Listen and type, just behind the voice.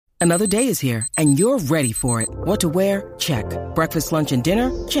Another day is here, and you're ready for it. What to wear? Check. Breakfast, lunch, and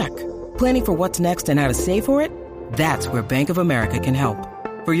dinner? Check. Planning for what's next and how to save for it? That's where Bank of America can help.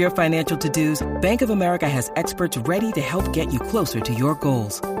 For your financial to-dos, Bank of America has experts ready to help get you closer to your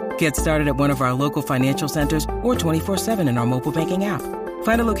goals. Get started at one of our local financial centers or 24/7 in our mobile banking app.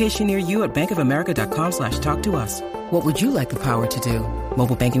 Find a location near you at bankofamerica.com/talktous. What would you like the power to do?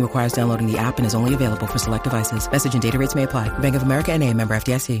 Mobile banking requires downloading the app and is only available for select devices. Message and data rates may apply. Bank of America N.A., member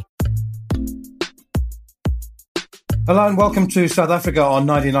FDIC. Hello and welcome to South Africa on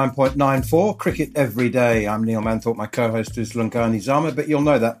 99.94 Cricket Every Day. I'm Neil Manthorpe. My co-host is Lungani Zama, but you'll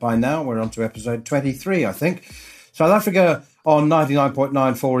know that by now. We're on to episode 23, I think. South Africa on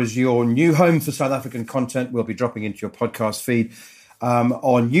 99.94 is your new home for South African content. We'll be dropping into your podcast feed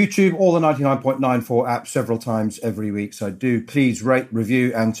on YouTube, all the 99.94 apps several times every week. So do please rate,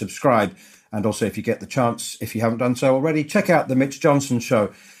 review and subscribe. And also, if you get the chance, if you haven't done so already, check out the Mitch Johnson Show,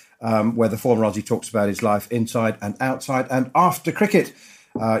 where the former Aussie talks about his life inside and outside and after cricket.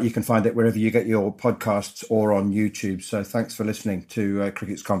 You can find it wherever you get your podcasts or on YouTube. So thanks for listening to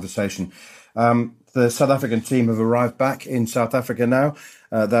Cricket's Conversation. The South African team have arrived back in South Africa now.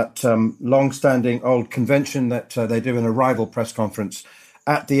 That long-standing old convention that they do an arrival press conference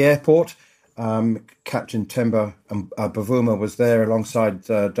at the airport. Captain Temba Bavuma was there alongside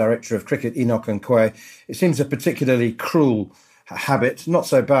Director of Cricket Enoch Nkwe. It seems a particularly cruel habit, not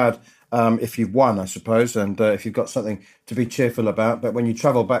so bad if you've won, I suppose, and if you've got something to be cheerful about. But when you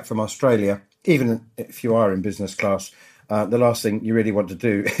travel back from Australia, even if you are in business class, the last thing you really want to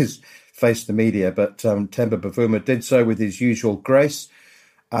do is face the media. But Temba Bavuma did so with his usual grace.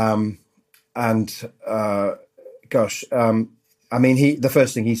 The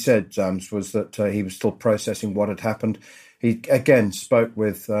first thing he said, James, was that he was still processing what had happened. He, again, spoke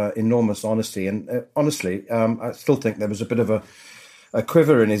with enormous honesty. And honestly, I still think there was a bit of a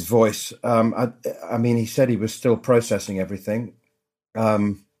quiver in his voice. He said he was still processing everything.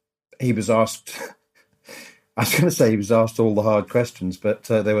 He was asked, I was going to say he was asked all the hard questions, but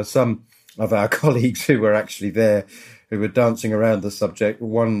there were some of our colleagues who were actually there who were dancing around the subject.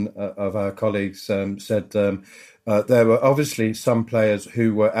 One of our colleagues said there were obviously some players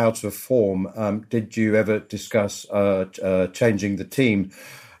who were out of form. Did you ever discuss changing the team?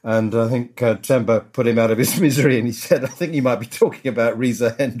 And I think Temba put him out of his misery and he said, I think you might be talking about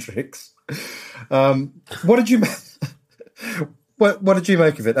Reza Hendricks. What did you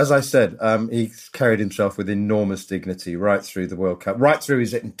make of it? As I said, he carried himself with enormous dignity right through the World Cup, right through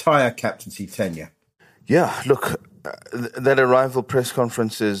his entire captaincy tenure. Yeah, look, that arrival press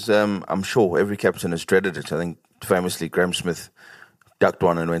conference is, I'm sure every captain has dreaded it. I think famously Graham Smith ducked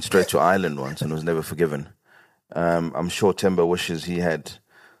one and went straight to Ireland once and was never forgiven. I'm sure Temba wishes he had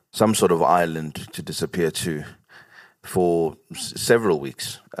some sort of island to disappear to for several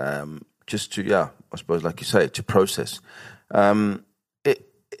weeks, just to, I suppose, like you say, to process.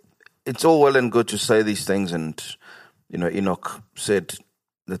 It's all well and good to say these things, and Enoch said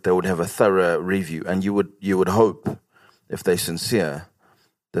that they would have a thorough review, and you would hope, if they're sincere,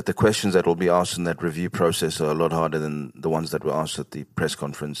 that the questions that will be asked in that review process are a lot harder than the ones that were asked at the press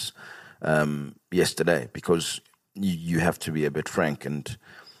conference yesterday, because you have to be a bit frank, and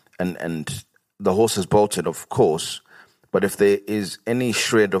the horse has bolted, of course, but if there is any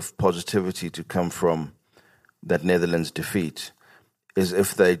shred of positivity to come from that Netherlands defeat, is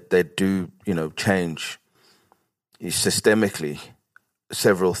if they do, change systemically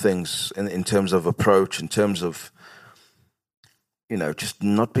several things in terms of approach, in terms of, just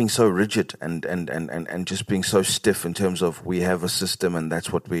not being so rigid and just being so stiff in terms of we have a system and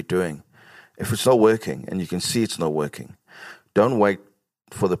that's what we're doing. If it's not working and you can see it's not working, don't wait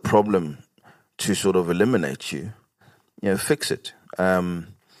for the problem to sort of eliminate you. Fix it.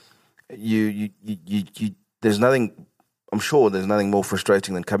 There's nothing, I'm sure there's nothing more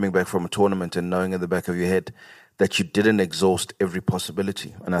frustrating than coming back from a tournament and knowing in the back of your head that you didn't exhaust every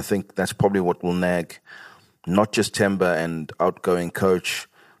possibility. And I think that's probably what will nag not just Temba and outgoing coach,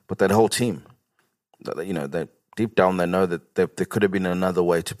 but that whole team. That deep down they know that there could have been another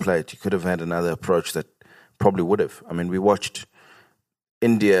way to play it. You could have had another approach that probably would have. I mean, we watched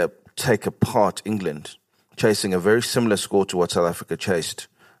India take apart England, chasing a very similar score to what South Africa chased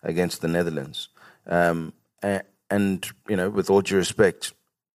against the Netherlands. And with all due respect,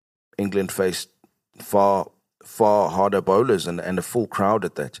 England faced far harder bowlers and a full crowd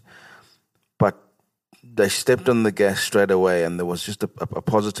at that. But they stepped on the gas straight away, and there was just a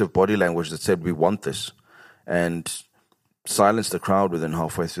positive body language that said, we want this, and silenced the crowd within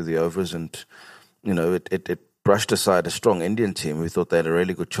halfway through the overs. And, it brushed aside a strong Indian team who thought they had a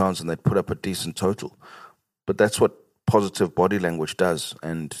really good chance and they'd put up a decent total. But that's what positive body language does.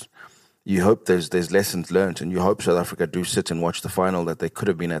 And you hope there's lessons learned, and you hope South Africa do sit and watch the final that they could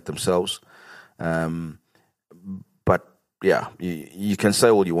have been at themselves. But yeah, you can say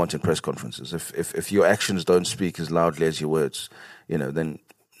all you want in press conferences. If your actions don't speak as loudly as your words, then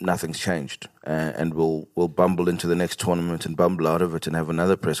nothing's changed, and we'll bumble into the next tournament and bumble out of it and have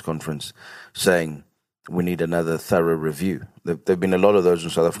another press conference saying we need another thorough review. There've been a lot of those in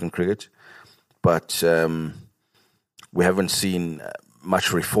South African cricket, but we haven't seen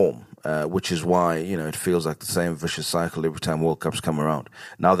much reform, which is why it feels like the same vicious cycle every time World Cups come around.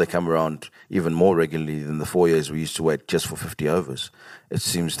 Now they come around even more regularly than the 4 years we used to wait just for 50 overs. It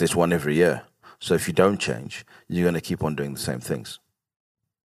seems there's one every year. So if you don't change, you're going to keep on doing the same things.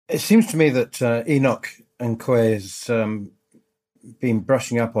 It seems to me that Enoch Nkwe has been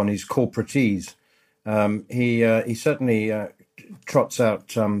brushing up on his corporatese. He certainly trots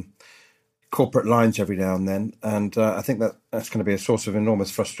out corporate lines every now and then, and I think that's going to be a source of enormous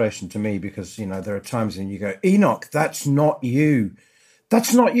frustration to me, because there are times when you go, Enoch, that's not you.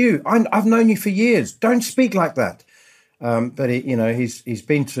 That's not you. I've known you for years. Don't speak like that. But he's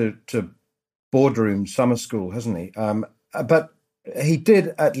been to boardroom summer school, hasn't he? But he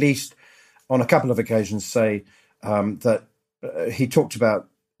did, at least on a couple of occasions, say that he talked about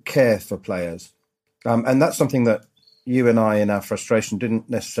care for players. And that's something that you and I, in our frustration, didn't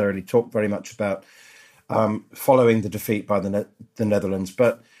necessarily talk very much about following the defeat by the Netherlands.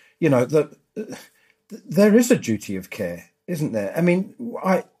 But, there is a duty of care, isn't there? I mean,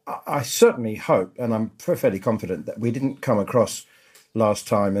 I certainly hope, and I'm fairly confident, that we didn't come across last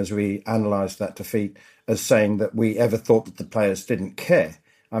time as we analysed that defeat as saying that we ever thought that the players didn't care.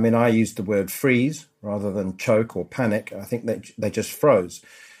 I mean, I used the word freeze rather than choke or panic. I think they just froze.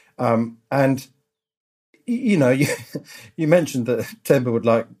 And, you mentioned that Temba would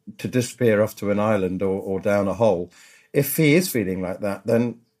like to disappear off to an island or down a hole. If he is feeling like that,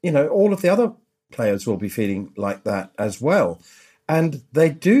 then, all of the other players will be feeling like that as well. And they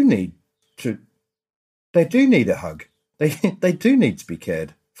do need a hug. They do need to be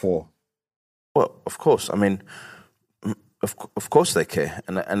cared for. Well, of course. I mean, of course they care,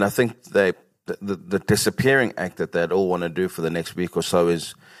 and I think the disappearing act that they'd all want to do for the next week or so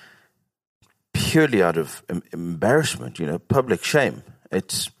is purely out of embarrassment. Public shame.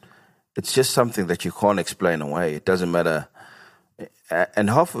 It's just something that you can't explain away. It doesn't matter, and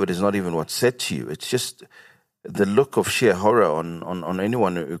half of it is not even what's said to you. It's just the look of sheer horror on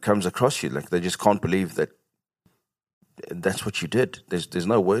anyone who comes across you. Like, they just can't believe that that's what you did. There's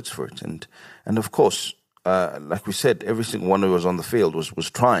no words for it. And of course, like we said, every single one who was on the field was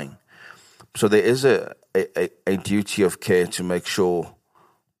trying. So there is a duty of care to make sure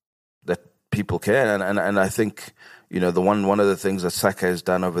that people care. And I think, one of the things that Saka has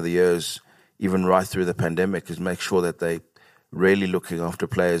done over the years, even right through the pandemic, is make sure that they really looking after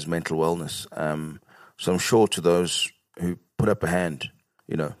players' mental wellness. So I'm sure to those who put up a hand,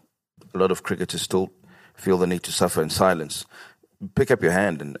 a lot of cricketers still feel the need to suffer in silence. Pick up your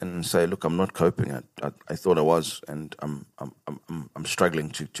hand and say, look, I'm not coping. I thought I was, and I'm struggling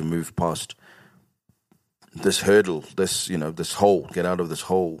to move past this hurdle, this hole, get out of this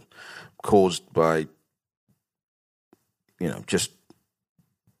hole caused by, just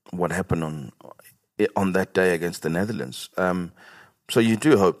what happened on that day against the Netherlands. So you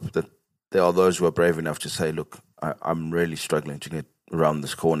do hope that there are those who are brave enough to say, look, I'm really struggling to get around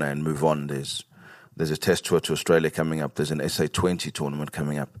this corner and move on. There's a test tour to Australia coming up. There's an SA20 tournament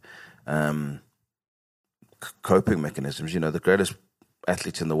coming up. Coping mechanisms. The greatest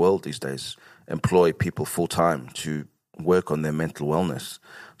athletes in the world these days employ people full-time to work on their mental wellness.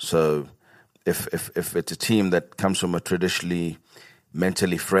 So if it's a team that comes from a traditionally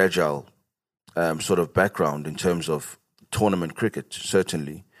mentally fragile sort of background in terms of tournament cricket,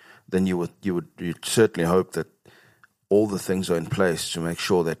 certainly, then you'd certainly hope that all the things are in place to make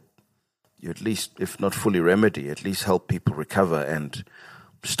sure that you at least, if not fully remedy, at least help people recover and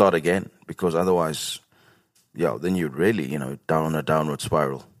start again. Because otherwise, then you'd really, down on a downward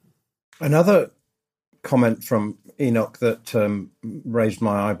spiral. Another comment from Enoch that raised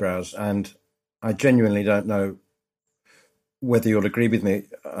my eyebrows, and I genuinely don't know whether you'll agree with me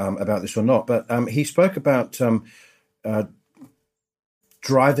about this or not, but he spoke about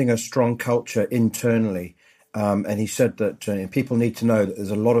driving a strong culture internally. And he said that people need to know that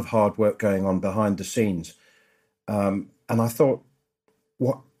there's a lot of hard work going on behind the scenes. And I thought,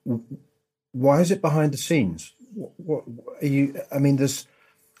 why is it behind the scenes? What are you? I mean, there's,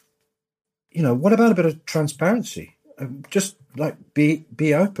 what about a bit of transparency? Just like be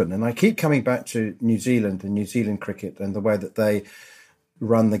open. And I keep coming back to New Zealand and New Zealand cricket and the way that they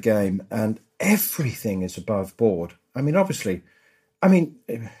run the game, and everything is above board. I mean, obviously, I mean,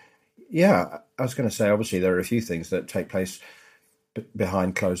 yeah, I was going to say, obviously, there are a few things that take place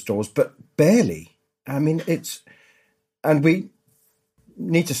behind closed doors, but barely. I mean, and we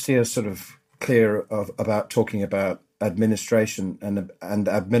need to steer sort of clear about talking about administration and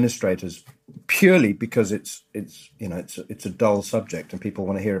administrators purely because it's a dull subject and people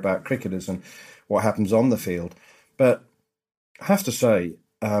want to hear about cricketers and what happens on the field. But I have to say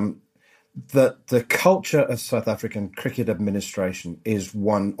that the culture of South African cricket administration is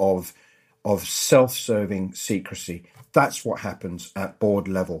one of self-serving secrecy. That's what happens at board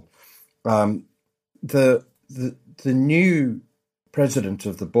level. The new president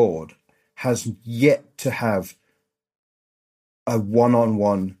of the board has yet to have a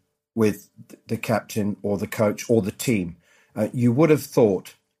one-on-one with the captain or the coach or the team. You would have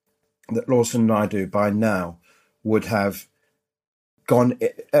thought that Lawson Naidu by now would have gone,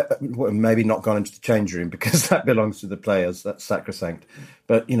 maybe not gone into the change room because that belongs to the players, that's sacrosanct,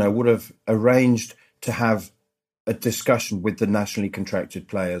 but, would have arranged to have a discussion with the nationally contracted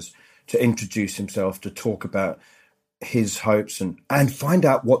players to introduce himself, to talk about his hopes and find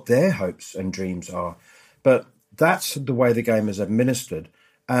out what their hopes and dreams are. But that's the way the game is administered.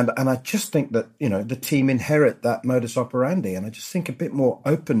 And I just think that, the team inherit that modus operandi. And I just think a bit more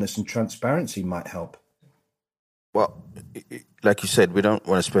openness and transparency might help. Well, like you said, we don't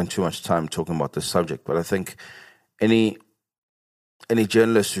want to spend too much time talking about this subject, but I think any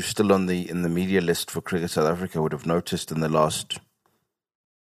journalist who's still in the media list for Cricket South Africa would have noticed in the last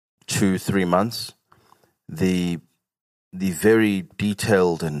 2-3 months the very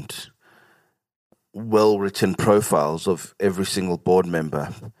detailed and well-written profiles of every single board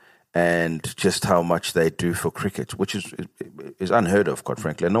member and just how much they do for cricket, which is unheard of, quite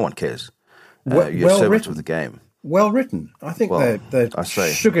frankly, and no one cares. You're servants of the game. Well written. I think they're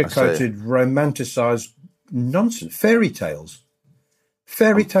sugar-coated, romanticised nonsense, fairy tales,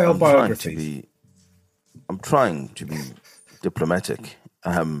 biographies. I'm trying to be diplomatic,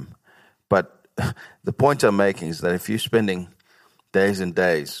 but the point I'm making is that if you're spending days and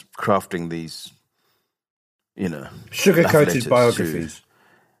days crafting these, sugar-coated biographies,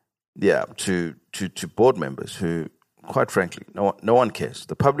 to board members who, quite frankly, no one cares.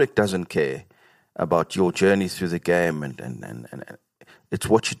 The public doesn't care about your journey through the game, and it's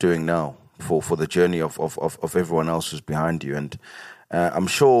what you're doing now for the journey of everyone else who's behind you. And I'm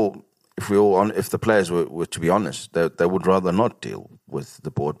sure if the players were to be honest, they would rather not deal with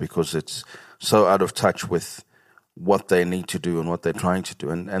the board because it's so out of touch with what they need to do and what they're trying to do.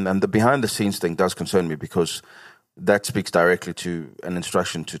 And the behind the scenes thing does concern me because that speaks directly to an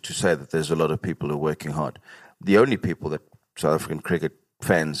instruction to say that there's a lot of people who are working hard. The only people that South African cricket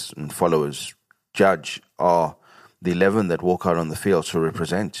fans and followers judge are the 11 that walk out on the field to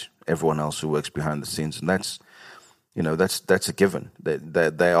represent everyone else who works behind the scenes. And that's a given.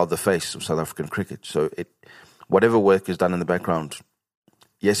 They are the face of South African cricket. So whatever work is done in the background,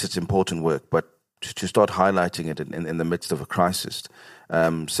 yes, it's important work, but to start highlighting it in the midst of a crisis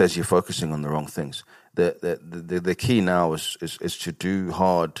says you're focusing on the wrong things. The key now is to do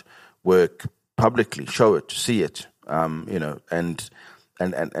hard work publicly, show it, see it, and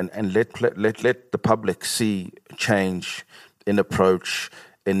let the public see change in approach,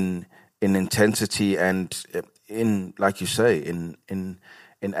 in intensity, and in, like you say, in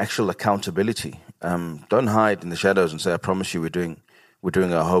actual accountability. Don't hide in the shadows and say, "I promise you, we're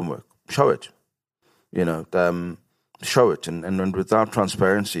doing our homework." Show it. Show it, and without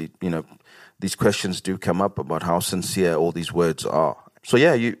transparency, these questions do come up about how sincere all these words are. So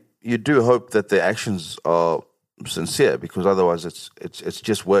yeah, you do hope that the actions are sincere, because otherwise it's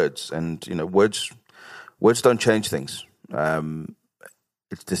just words, and words don't change things.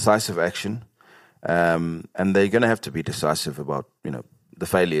 It's decisive action, and they're going to have to be decisive about the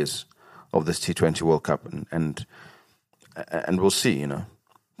failures of this T20 World Cup, and we'll see.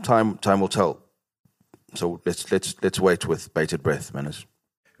 Time will tell. So let's wait with bated breath, Manners.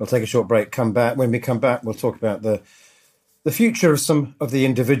 We'll take a short break. When we come back, we'll talk about the future of some of the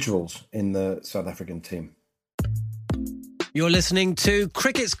individuals in the South African team. You're listening to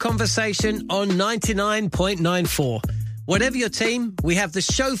Cricket's Conversation on 99.94. Whatever your team, we have the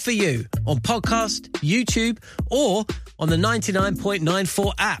show for you on podcast, YouTube, or on the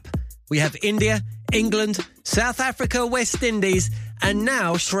 99.94 app. We have India, England, South Africa, West Indies, and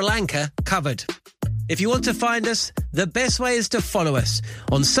now Sri Lanka covered. If you want to find us, the best way is to follow us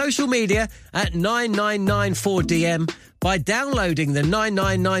on social media at 9994DM by downloading the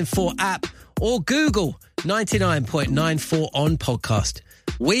 9994 app or Google 99.94 on podcast.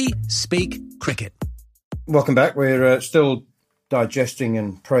 We speak cricket. Welcome back. We're still digesting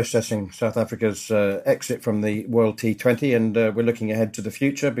and processing South Africa's exit from the World T20, and we're looking ahead to the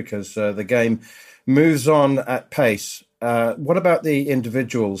future because the game moves on at pace. What about the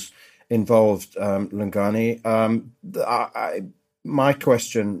individuals involved, Lungani? My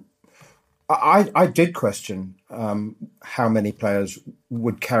question, I did question how many players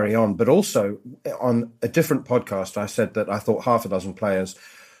would carry on, but also on a different podcast, I said that I thought half a dozen players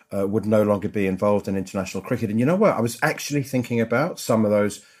would no longer be involved in international cricket. And you know what? I was actually thinking about some of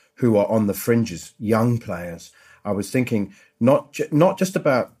those who are on the fringes, young players. I was thinking not just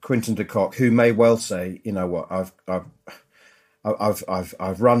about Quinton de Kock, who may well say, you know what, I've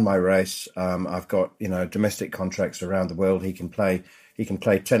run my race. I've got domestic contracts around the world. He can play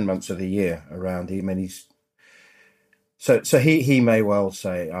 10 months of the year around him, and he's so he may well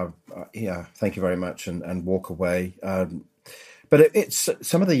say, yeah, thank you very much, and walk away. But it's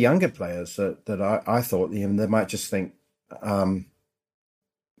some of the younger players that I thought they might just think,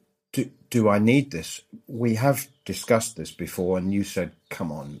 do I need this? We have discussed this before, and you said,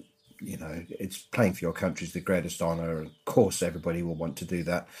 come on, it's playing for your country is the greatest honour. Of course, everybody will want to do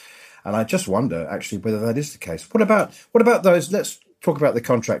that. And I just wonder, actually, whether that is the case. What about those? Let's talk about the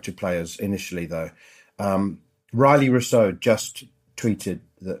contracted players initially, though. Riley Rousseau just tweeted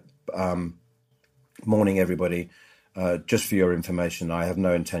that, morning, everybody. Just for your information, I have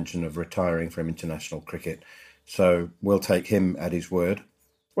no intention of retiring from international cricket, so we'll take him at his word.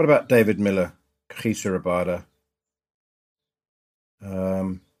 What about David Miller, Kagiso Rabada?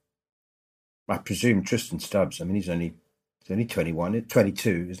 I presume Tristan Stubbs. I mean, he's only 21,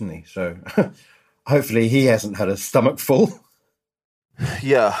 22, isn't he? So hopefully he hasn't had a stomach full.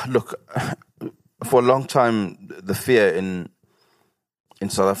 Yeah, look, for a long time, the fear in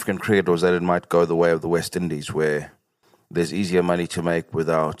South African cricket was that it might go the way of the West Indies, where there's easier money to make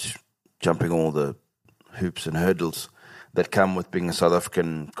without jumping all the hoops and hurdles that come with being a South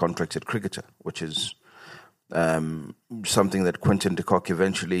African contracted cricketer, which is something that Quinton de Kock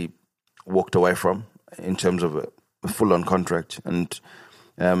eventually walked away from in terms of a full-on contract, and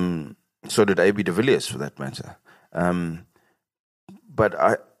so did AB de Villiers, for that matter. But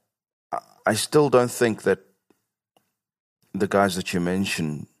I still don't think that the guys that you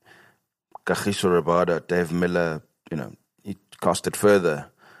mentioned, Kagiso Rabada, Dave Miller, he cast it further,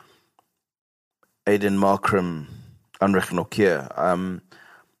 Aiden Markram, Anrich Nokia.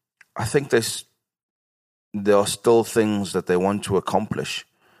 I think there are still things that they want to accomplish.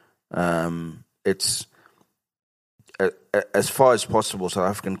 It's as far as possible, South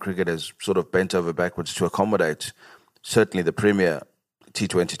African cricket has sort of bent over backwards to accommodate certainly the premier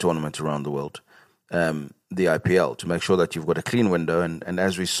T20 tournament around the world, the IPL, to make sure that you've got a clean window. And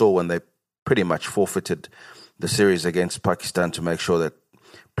as we saw when they pretty much forfeited the series against Pakistan to make sure that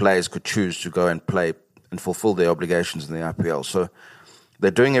players could choose to go and play and fulfill their obligations in the IPL. So they're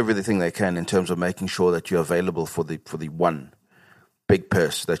doing everything they can in terms of making sure that you're available for the one big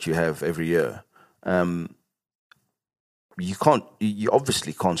purse that you have every year. You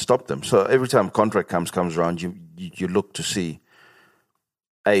obviously can't stop them. So every time a contract comes around, you look to see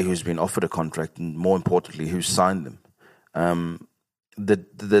who's been offered a contract, and more importantly, who's signed them. The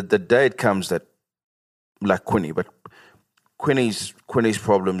day it comes that, like Quinny, but Quinny's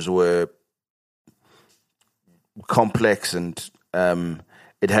problems were complex, and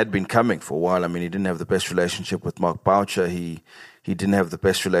it had been coming for a while. I mean, he didn't have the best relationship with Mark Boucher. He didn't have the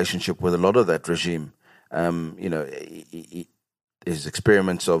best relationship with a lot of that regime. His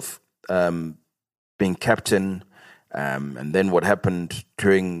experiments of being captain, and then what happened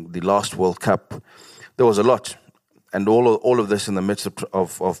during the last World Cup, there was a lot. And all of this in the midst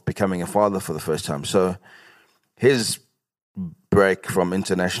of becoming a father for the first time. So his break from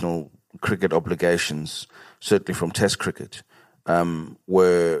international cricket obligations, certainly from Test cricket,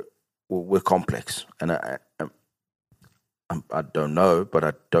 were complex. And I don't know, but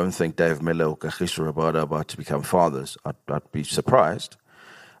I don't think Dave Miller or Kagiso Rabada are about to become fathers. I'd be surprised.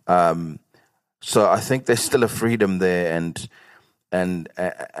 So I think there's still a freedom there, and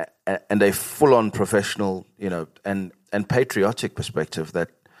a full-on professional, and patriotic perspective that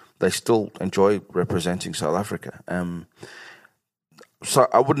they still enjoy representing South Africa. So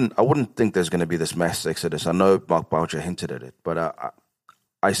I wouldn't think there's going to be this mass exodus. I know Mark Boucher hinted at it, but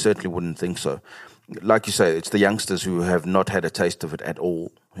I certainly wouldn't think so. Like you say, it's the youngsters who have not had a taste of it at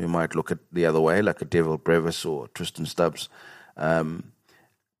all who might look at the other way, like a Devil Brevis or Tristan Stubbs.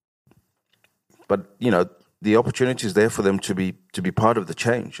 But the opportunity is there for them to be part of the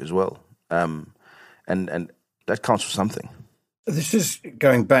change as well, and that counts for something. This is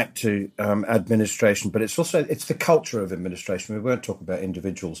going back to administration, but it's the culture of administration. We weren't talking about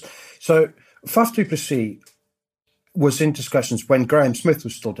individuals. So Faf du Plessis was in discussions when Graham Smith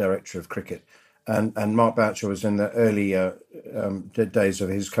was still director of cricket and Mark Boucher was in the early days of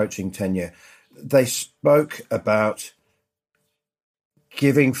his coaching tenure. They spoke about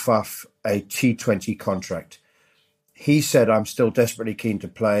giving Faf a T20 contract. He said, I'm still desperately keen to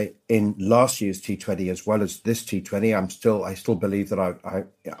play in last year's T20 as well as this T20. I still believe that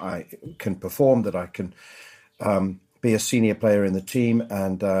I can perform, that I can be a senior player in the team.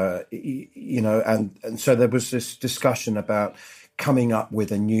 And, and so there was this discussion about coming up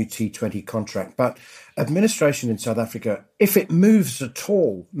with a new T20 contract. But administration in South Africa, if it moves at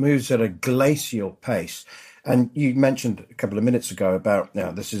all, moves at a glacial pace. And you mentioned a couple of minutes ago about,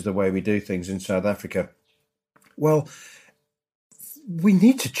 this is the way we do things in South Africa. Well, we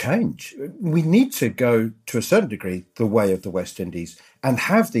need to change. We need to go, to a certain degree, the way of the West Indies and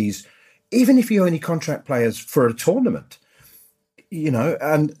have these, even if you only contract players for a tournament,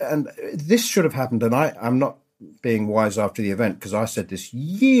 and this should have happened. And I'm not being wise after the event because I said this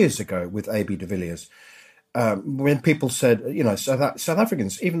years ago with AB de Villiers. When people said, South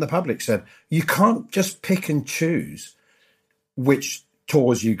Africans, even the public said, you can't just pick and choose which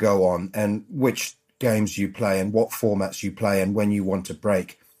tours you go on and which games you play and what formats you play and when you want to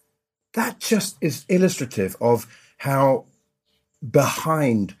break. That just is illustrative of how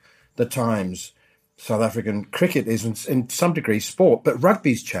behind the times South African cricket is in some degree sport, but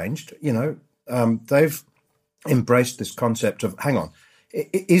rugby's changed. They've embraced this concept of, hang on,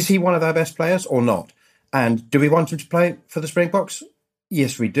 is he one of our best players or not? And do we want him to play for the Springboks?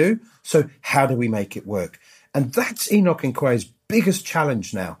 Yes, we do. So how do we make it work? And that's Enoch Nkwe's biggest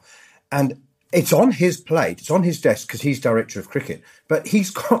challenge now. And it's on his plate, it's on his desk because he's director of cricket, but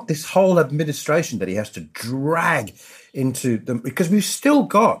he's got this whole administration that he has to drag into them because we've still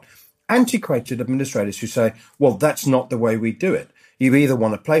got antiquated administrators who say, well, that's not the way we do it. You either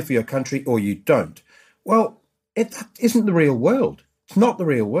want to play for your country or you don't. Well, that isn't the real world. It's not the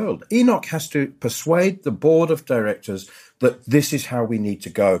real world. Enoch has to persuade the board of directors that this is how we need to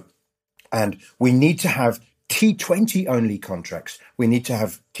go. And we need to have T20 only contracts. We need to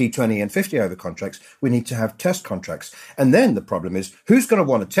have T20 and 50 over contracts. We need to have test contracts. And then the problem is, who's going to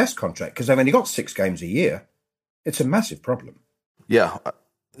want a test contract? Because they've only got 6 games a year. It's a massive problem. Yeah.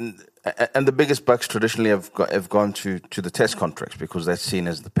 And the biggest bucks traditionally have gone to the test contracts because that's seen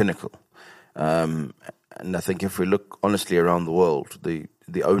as the pinnacle. And I think if we look honestly around the world,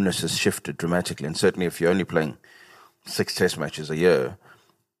 the onus has shifted dramatically. And certainly if you're only playing 6 test matches a year,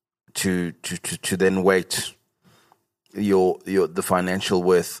 to then weight the financial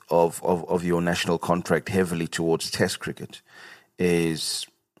worth of your national contract heavily towards test cricket is,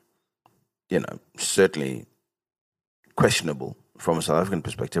 certainly questionable from a South African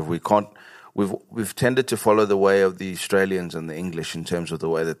perspective. We've tended to follow the way of the Australians and the English in terms of the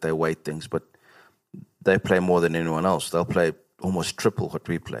way that they weight things, but they play more than anyone else. They'll play almost triple what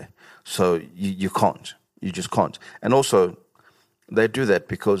we play. So you can't. You just can't. And also, they do that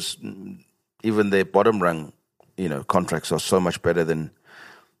because even their bottom rung, contracts are so much better than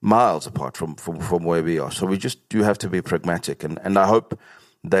miles apart from where we are. So we just do have to be pragmatic. And I hope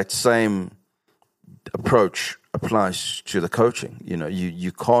that same approach applies to the coaching.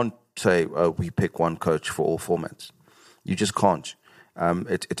 You can't say, we pick one coach for all formats. You just can't.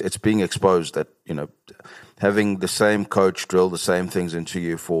 It's being exposed that, having the same coach drill the same things into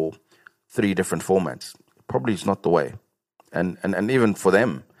you for 3 different formats probably is not the way. And even for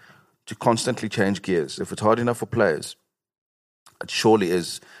them to constantly change gears, if it's hard enough for players, it surely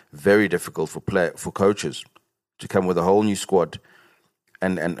is very difficult for coaches to come with a whole new squad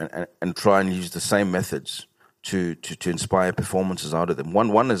and try and use the same methods to inspire performances out of them.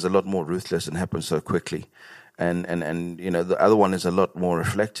 One is a lot more ruthless and happens so quickly. And the other one is a lot more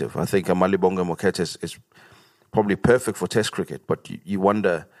reflective. I think Malibonga Mokete is probably perfect for test cricket, but you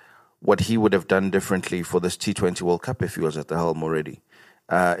wonder what he would have done differently for this T20 World Cup if he was at the helm already.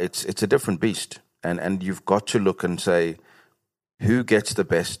 It's a different beast. And you've got to look and say, who gets the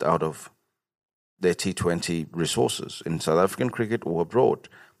best out of their T20 resources in South African cricket or abroad?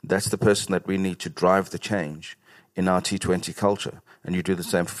 That's the person that we need to drive the change in our T20 culture. And you do the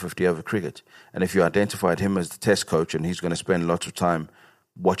same for 50 over cricket. And if you identified him as the test coach and he's going to spend lots of time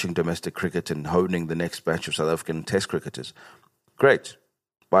watching domestic cricket and honing the next batch of South African test cricketers, great.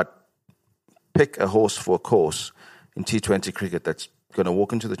 But pick a horse for a course in T20 cricket that's going to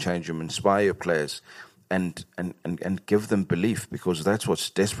walk into the change room, inspire your players, and give them belief, because that's what's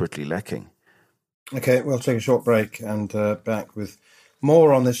desperately lacking. Okay, we'll take a short break and back with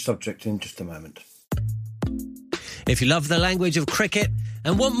more on this subject in just a moment. If you love the language of cricket,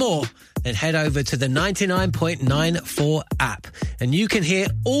 and want more? Then head over to the 99.94 app and you can hear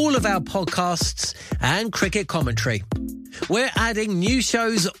all of our podcasts and cricket commentary. We're adding new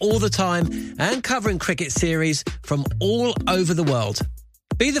shows all the time and covering cricket series from all over the world.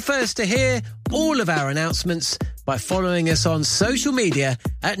 Be the first to hear all of our announcements by following us on social media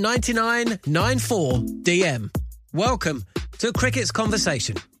at 9994DM. Welcome to Cricket's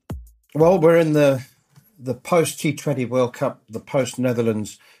Conversation. Well, we're in the post T20 World Cup, the post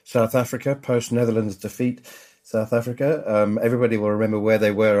Netherlands South Africa, post Netherlands defeat South Africa. Everybody will remember where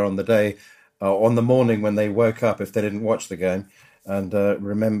they were on the day, on the morning when they woke up if they didn't watch the game, and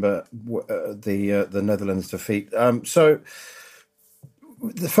remember the Netherlands defeat. So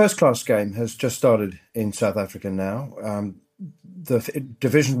the first class game has just started in South Africa now. The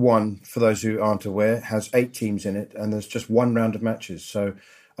Division 1, for those who aren't aware, has 8 teams in it, and there's just one round of matches. So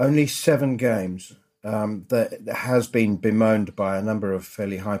only 7 games. That has been bemoaned by a number of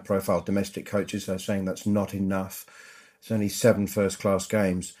fairly high-profile domestic coaches. They're saying that's not enough. It's only 7 first-class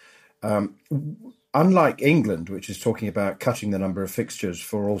games. Unlike England, which is talking about cutting the number of fixtures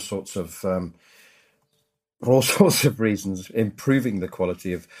for all sorts of reasons, improving the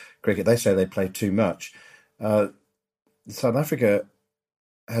quality of cricket. They say they play too much. South Africa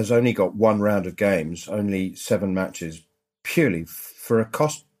has only got 1 round of games, only 7 matches, purely from a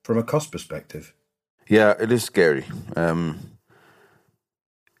cost perspective. Yeah, it is scary.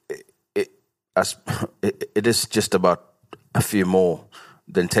 It is just about a few more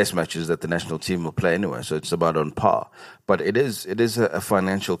than test matches that the national team will play anyway, so it's about on par. But it is a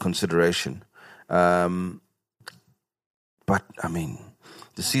financial consideration. But, I mean,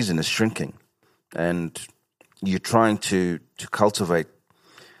 the season is shrinking, and you're trying to cultivate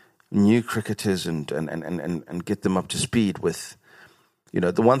new cricketers and get them up to speed with,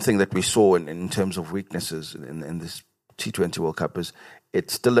 the one thing that we saw in terms of weaknesses in this T20 World Cup is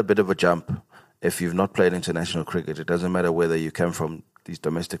it's still a bit of a jump. If you've not played international cricket, it doesn't matter whether you come from these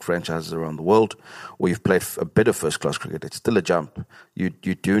domestic franchises around the world or you've played a bit of first-class cricket. It's still a jump. You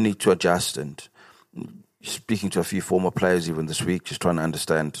do need to adjust, and speaking to a few former players even this week, just trying to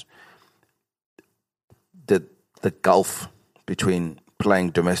understand the gulf between playing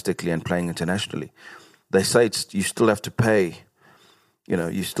domestically and playing internationally. They say you still have to pay.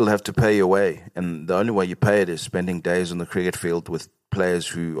 You still have to pay your way, and the only way you pay it is spending days on the cricket field with players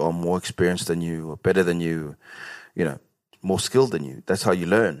who are more experienced than you, or better than you, more skilled than you. That's how you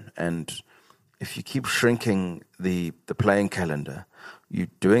learn. And if you keep shrinking the playing calendar, you're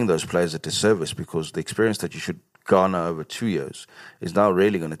doing those players a disservice, because the experience that you should garner over 2 years is now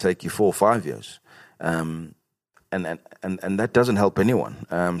really going to take you 4 or 5 years, and that doesn't help anyone.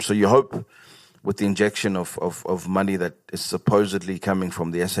 So you hope, with the injection of money that is supposedly coming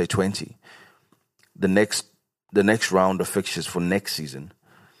from the SA20, the next round of fixtures for next season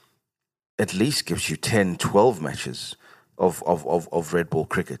at least gives you 10, 12 matches of red ball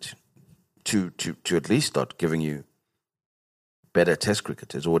cricket to at least start giving you better test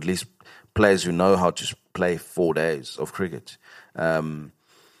cricketers, or at least players who know how to play 4 days of cricket.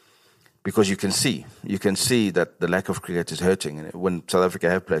 Because you can see that the lack of cricket is hurting. And when South Africa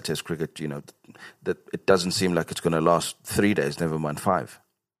have played test cricket, that it doesn't seem like it's going to last 3 days, never mind 5.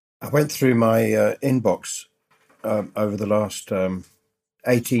 I went through my inbox over the last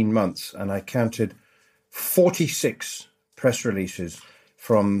 18 months, and I counted 46 press releases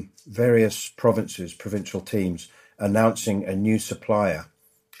from various provincial teams announcing a new supplier.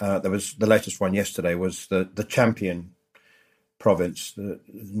 There was the latest one yesterday was the champion province, the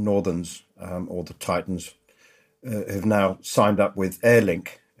Northerns, or the Titans, have now signed up with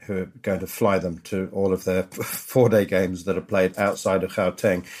Airlink, who are going to fly them to all of their 4-day games that are played outside of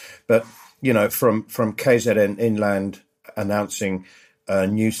Gauteng. But, from KZN Inland announcing a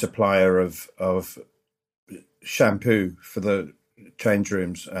new supplier of shampoo for the change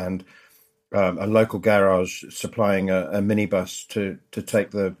rooms, and a local garage supplying a minibus to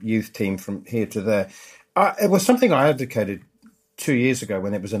take the youth team from here to there. It was something I advocated 2 years ago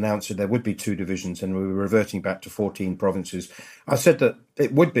when it was announced that there would be 2 divisions and we were reverting back to 14 provinces. I said that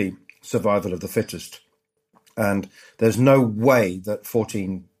it would be survival of the fittest, and there's no way that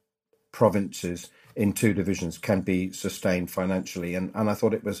 14 provinces in 2 divisions can be sustained financially. And I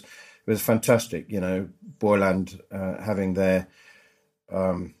thought it was fantastic. Boland having their,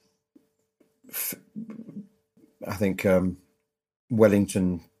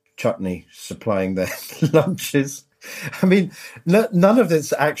 Wellington chutney supplying their lunches. I mean, none of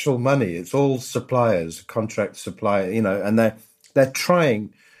it's actual money. It's all suppliers, contract supplier, and they're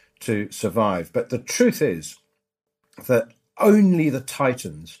trying to survive. But the truth is that only the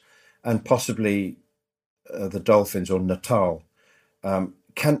Titans and possibly the Dolphins or Natal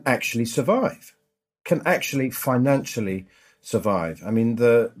can actually survive, can actually financially survive. I mean,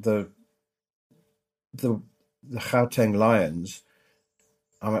 the Gauteng Lions,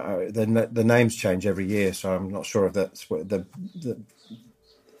 the names change every year, so I'm not sure if that's what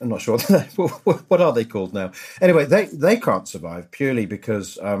I'm not sure. What are they called now? Anyway, they can't survive purely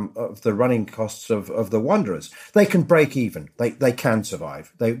because of the running costs of the Wanderers. They can break even. They can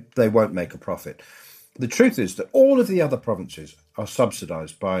survive. They won't make a profit. The truth is that all of the other provinces are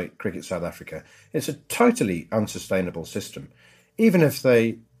subsidised by Cricket South Africa. It's a totally unsustainable system. Even if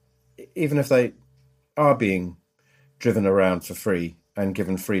they are being driven around for free and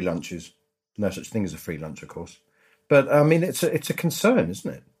given free lunches, no such thing as a free lunch, of course. But I mean, it's a concern,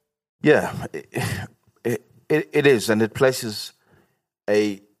 isn't it? Yeah, it is, and it places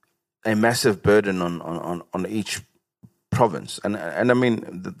a massive burden on each province, and I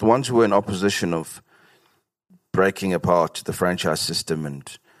mean the ones who were in opposition of breaking apart the franchise system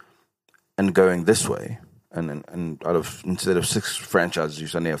and going this way, and instead of 6 franchises, you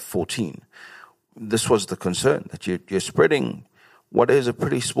only have 14. This was the concern, that you're spreading what is a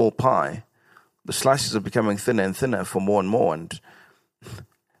pretty small pie. The slices are becoming thinner and thinner for more and more, and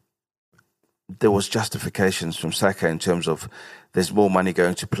there was justifications from SACA in terms of there's more money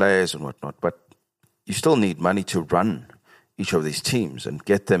going to players and whatnot, but you still need money to run each of these teams and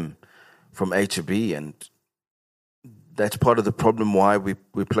get them from A to B, and that's part of the problem why we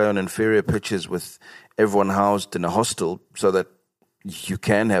play on inferior pitches with everyone housed in a hostel, so that you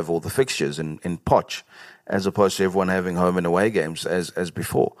can have all the fixtures in Poch, as opposed to everyone having home and away games as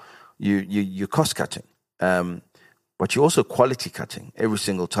before. You're cost cutting, but you're also quality cutting every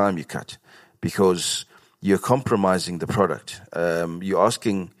single time you cut, because you're compromising the product. You're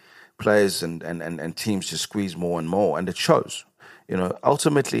asking players and teams to squeeze more and more, and it shows.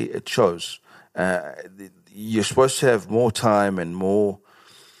 Ultimately it shows. You're supposed to have more time and more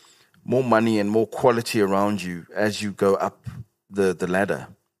money and more quality around you as you go up the ladder,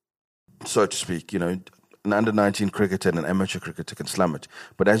 so to speak. An under-19 cricketer and an amateur cricketer can slum it.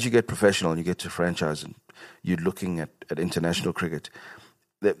 But as you get professional and you get to franchise and you're looking at international cricket,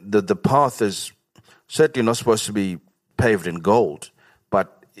 the path is certainly not supposed to be paved in gold,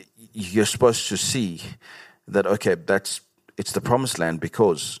 but you're supposed to see that, okay, it's the promised land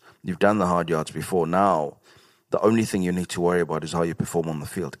because you've done the hard yards before. Now, the only thing you need to worry about is how you perform on the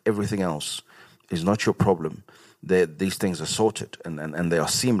field. Everything else is not your problem. These things are sorted and they are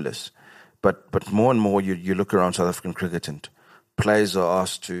seamless. But more and more you look around South African cricket and players are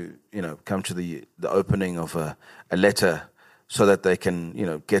asked to, come to the opening of a letter so that they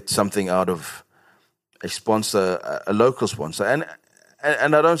can, get something out of a sponsor, a local sponsor. And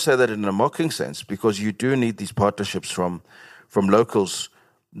I don't say that in a mocking sense, because you do need these partnerships from locals,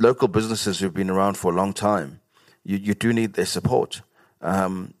 local businesses who've been around for a long time. You do need their support.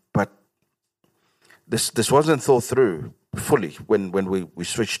 But this wasn't thought through fully when we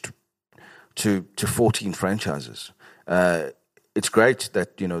switched to 14 franchises. It's great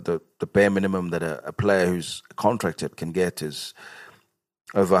that the bare minimum that a player who's contracted can get is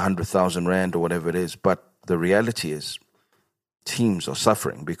over 100,000 rand or whatever it is. But the reality is teams are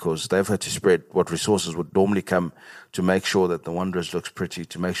suffering because they've had to spread what resources would normally come to make sure that the Wanderers looks pretty,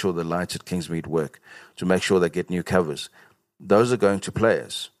 to make sure the lights at Kingsmead work, to make sure they get new covers. Those are going to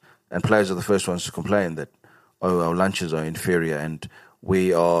players, and players are the first ones to complain that, our lunches are inferior and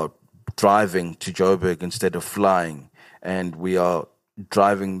we are driving to Joburg instead of flying, and we are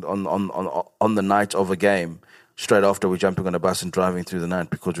driving on the night of a game straight after we're jumping on a bus and driving through the night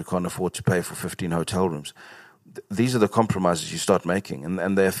because we can't afford to pay for 15 hotel rooms. These are the compromises you start making,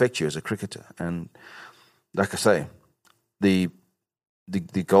 and they affect you as a cricketer. And like I say, the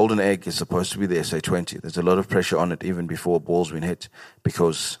golden egg is supposed to be the SA20. There's a lot of pressure on it even before a ball's been hit,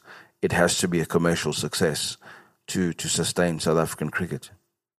 because it has to be a commercial success to sustain South African cricket.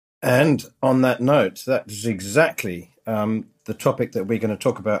 And on that note, that is exactly the topic that we're going to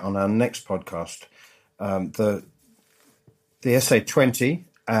talk about on our next podcast, the SA20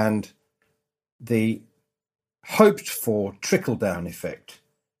 and the hoped-for trickle-down effect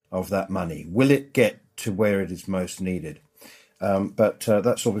of that money. Will it get to where it is most needed? But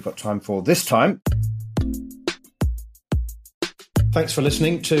that's all we've got time for this time. Thanks for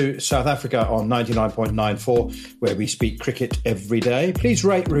listening to South Africa on 99.94, where we speak cricket every day. Please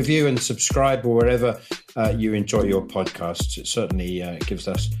rate, review and subscribe wherever you enjoy your podcasts. It certainly gives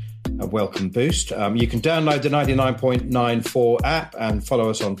us a welcome boost. You can download the 99.94 app and follow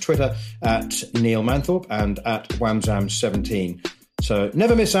us on Twitter at Neil Manthorpe and at Wamzam17. So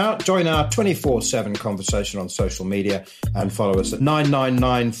never miss out. Join our 24/7 conversation on social media and follow us at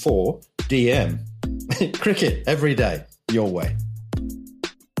 9994 DM. Cricket every day, your way.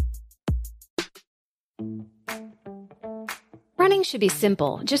 Running should be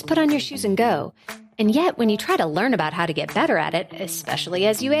simple. Just put on your shoes and go. And yet, when you try to learn about how to get better at it, especially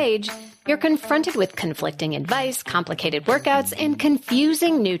as you age, you're confronted with conflicting advice, complicated workouts, and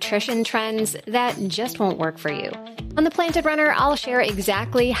confusing nutrition trends that just won't work for you. On The Planted Runner, I'll share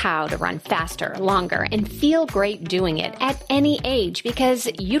exactly how to run faster, longer, and feel great doing it at any age because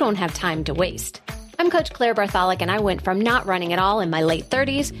you don't have time to waste. I'm Coach Claire Bartholic, and I went from not running at all in my late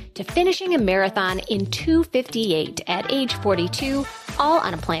 30s to finishing a marathon in 2:58 at age 42, all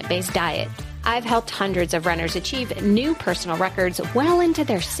on a plant-based diet. I've helped hundreds of runners achieve new personal records well into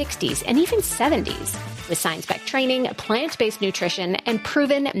their 60s and even 70s with science-backed training, plant-based nutrition, and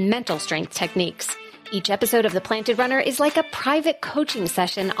proven mental strength techniques. Each episode of The Planted Runner is like a private coaching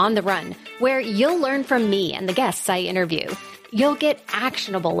session on the run where you'll learn from me and the guests I interview. You'll get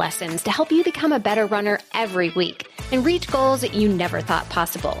actionable lessons to help you become a better runner every week and reach goals you never thought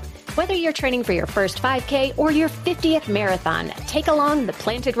possible. Whether you're training for your first 5K or your 50th marathon, take along The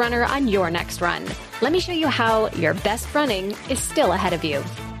Planted Runner on your next run. Let me show you how your best running is still ahead of you.